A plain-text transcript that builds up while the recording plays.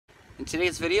In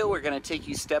today's video, we're going to take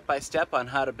you step by step on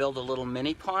how to build a little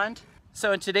mini pond.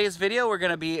 So in today's video, we're going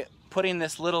to be putting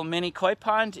this little mini koi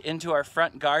pond into our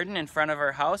front garden in front of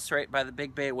our house right by the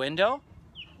big bay window.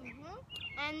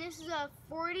 And this is a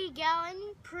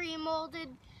 40-gallon pre-molded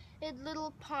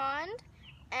little pond,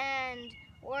 and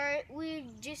we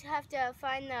just have to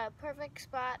find the perfect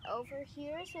spot over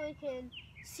here so we can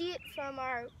see it from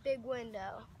our big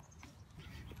window.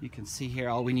 You can see here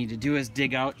all we need to do is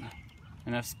dig out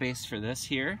enough space for this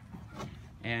here,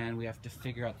 and we have to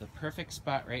figure out the perfect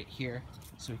spot right here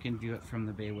so we can view it from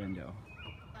the bay window.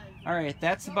 Alright,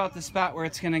 that's about the spot where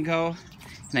it's going to go,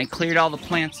 and I cleared all the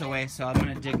plants away, so I'm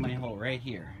going to dig my hole right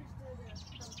here.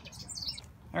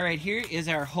 Alright, here is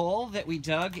our hole that we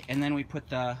dug, and then we put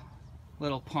the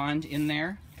little pond in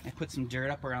there. I put some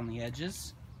dirt up around the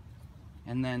edges,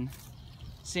 and then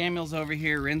Samuel's over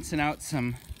here rinsing out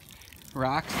some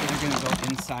rocks that are going to go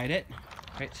inside it.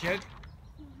 Right, Shug?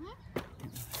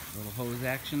 Little hose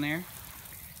action there. And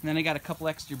then I got a couple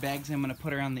extra bags I'm going to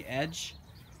put around the edge.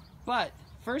 But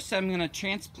first I'm going to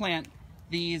transplant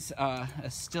these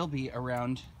astilbe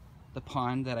around the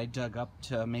pond that I dug up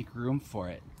to make room for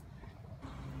it.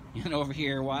 And over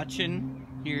here watching,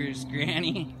 here's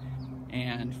Granny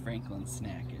and Franklin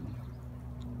snacking.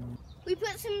 We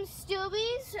put some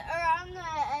stilbies around the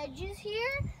edges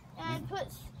here, and put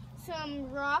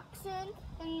some rocks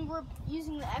in, and we're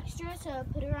using the extra to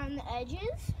put around the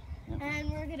edges.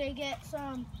 And we're gonna get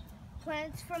some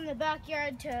plants from the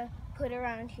backyard to put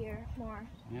around here more.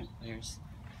 Yep,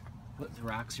 put the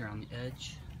rocks around the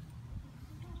edge.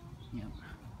 Yep,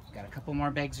 got a couple more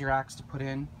bags of rocks to put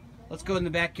in. Let's go in the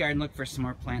backyard and look for some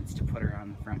more plants to put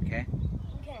around the front, okay?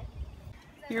 Okay.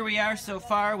 Here we are so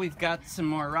far. We've got some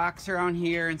more rocks around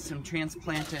here and some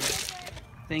transplanted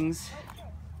things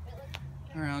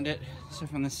around it. So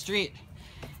from the street,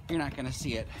 you're not gonna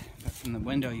see it, but from the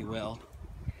window you will.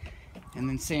 And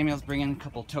then Samuel's bringing a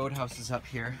couple toad houses up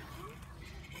here.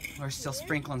 We're still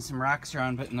sprinkling some rocks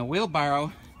around, but in the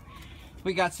wheelbarrow,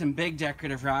 we got some big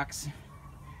decorative rocks.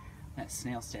 That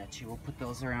snail statue, we'll put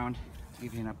those around.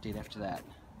 Give you an update after that.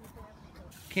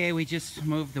 Okay, we just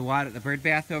moved the bird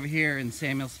bath over here, and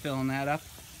Samuel's filling that up.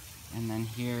 And then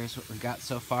here's what we've got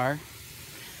so far.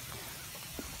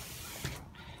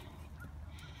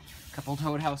 A couple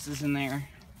toad houses in there.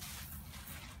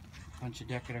 A bunch of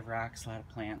decorative rocks, a lot of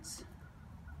plants.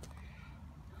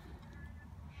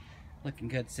 Looking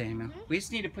good, Samuel. We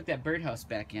just need to put that birdhouse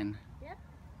back in. Yep.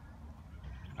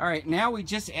 Alright, now we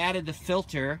just added the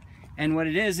filter, and what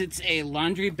it is, it's a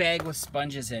laundry bag with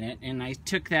sponges in it, and I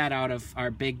took that out of our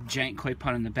big giant koi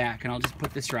pond in the back, and I'll just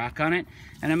put this rock on it,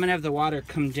 and I'm going to have the water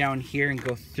come down here and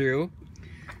go through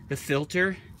the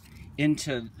filter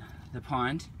into the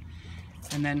pond.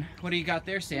 And then, what do you got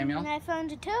there, Samuel? And I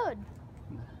found a toad.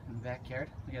 In the backyard?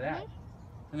 Look at that.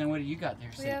 And then what do you got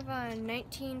there, Sam? We have a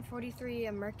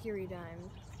 1943 Mercury dime.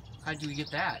 How'd you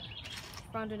get that?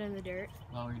 Found it in the dirt.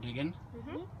 While we were digging?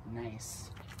 Mm-hmm. Nice.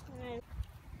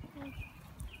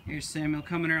 Here's Samuel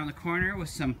coming around the corner with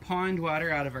some pond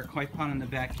water out of our koi pond in the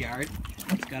backyard.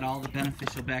 It's got all the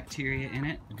beneficial bacteria in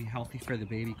it. It'll be healthy for the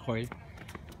baby koi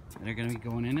that are going to be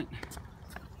going in it.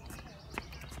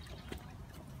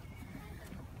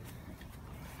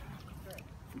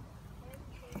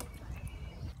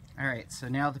 Alright, so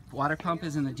now the water pump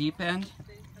is in the deep end,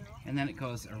 and then it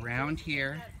goes around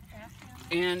here,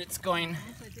 and it's going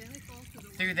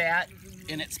through that,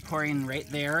 and it's pouring right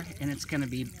there, and it's going to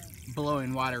be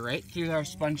blowing water right through our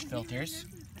sponge filters.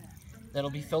 That'll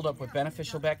be filled up with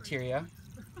beneficial bacteria,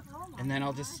 and then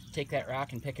I'll just take that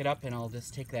rock and pick it up, and I'll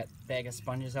just take that bag of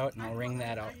sponges out, and I'll wring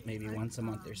that out maybe once a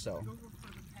month or so.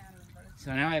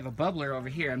 So now I have a bubbler over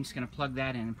here. I'm just going to plug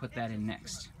that in and put that in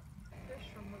next.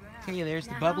 Okay, there's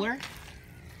the bubbler.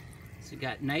 So you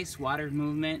got nice water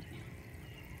movement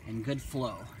and good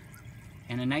flow,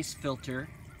 and a nice filter.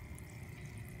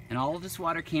 And all of this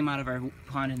water came out of our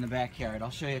pond in the backyard.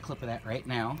 I'll show you a clip of that right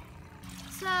now.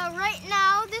 So right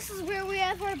now, this is where we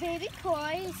have our baby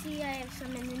koi. You see, I have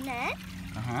some in the net.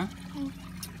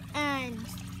 And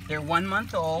they're 1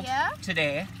 month old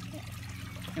today,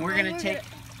 and we're gonna take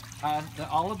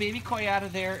all the baby koi out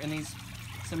of there and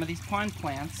some of these pond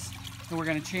plants. So we're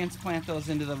going to transplant those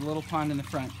into the little pond in the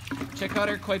front. Check out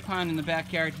our koi pond in the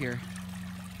backyard here.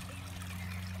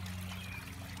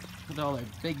 With all our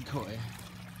big koi.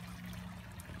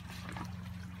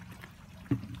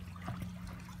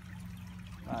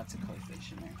 Lots of koi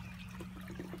fish in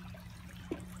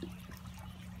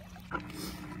there.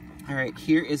 Alright,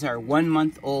 here is our 1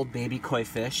 month old baby koi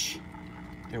fish.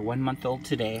 They're 1 month old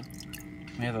today.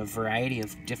 We have a variety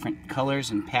of different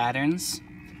colors and patterns.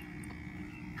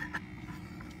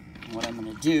 What I'm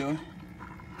going to do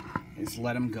is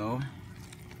let them go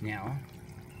now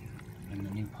in the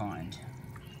new pond.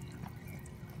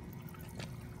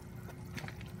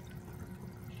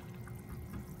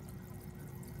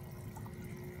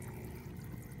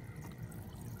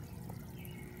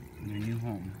 In their new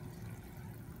home.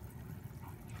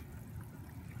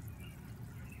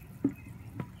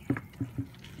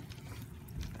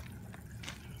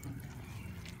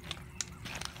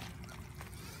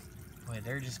 Boy,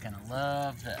 they're just gonna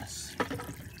love this.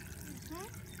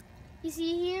 You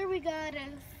see here we got a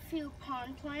few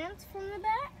pond plants from the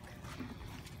back.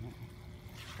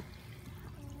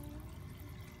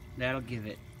 That'll give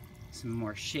it some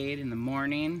more shade in the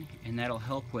morning, and that'll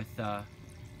help with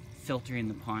filtering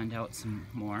the pond out some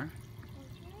more.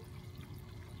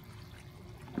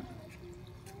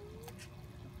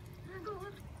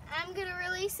 I'm gonna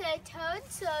release a toad,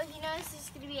 so he knows this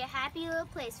is gonna be a happy little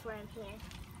place for him here.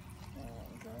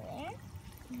 Go there.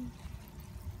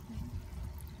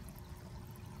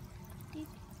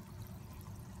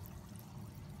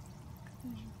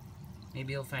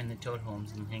 Maybe he'll find the toad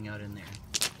homes and hang out in there.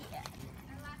 Yeah.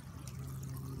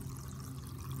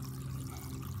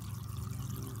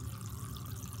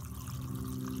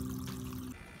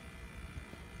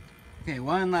 Okay,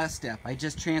 one last step. I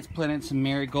just transplanted some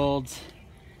marigolds,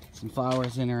 some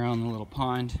flowers in around the little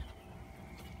pond.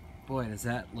 Boy, does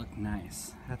that look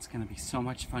nice. That's gonna be so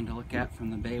much fun to look at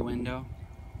from the bay window.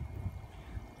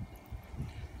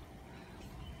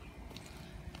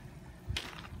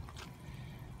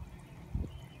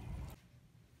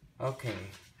 Okay,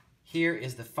 here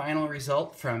is the final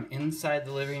result from inside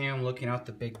the living room looking out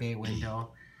the big bay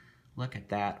window. Look at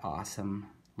that awesome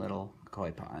little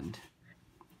koi pond.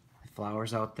 The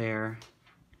flowers out there.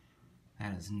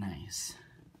 That is nice.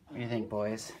 What do you think,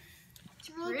 boys?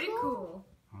 It's really cool.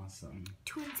 Awesome.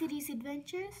 Twin Cities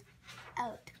Adventures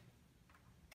out.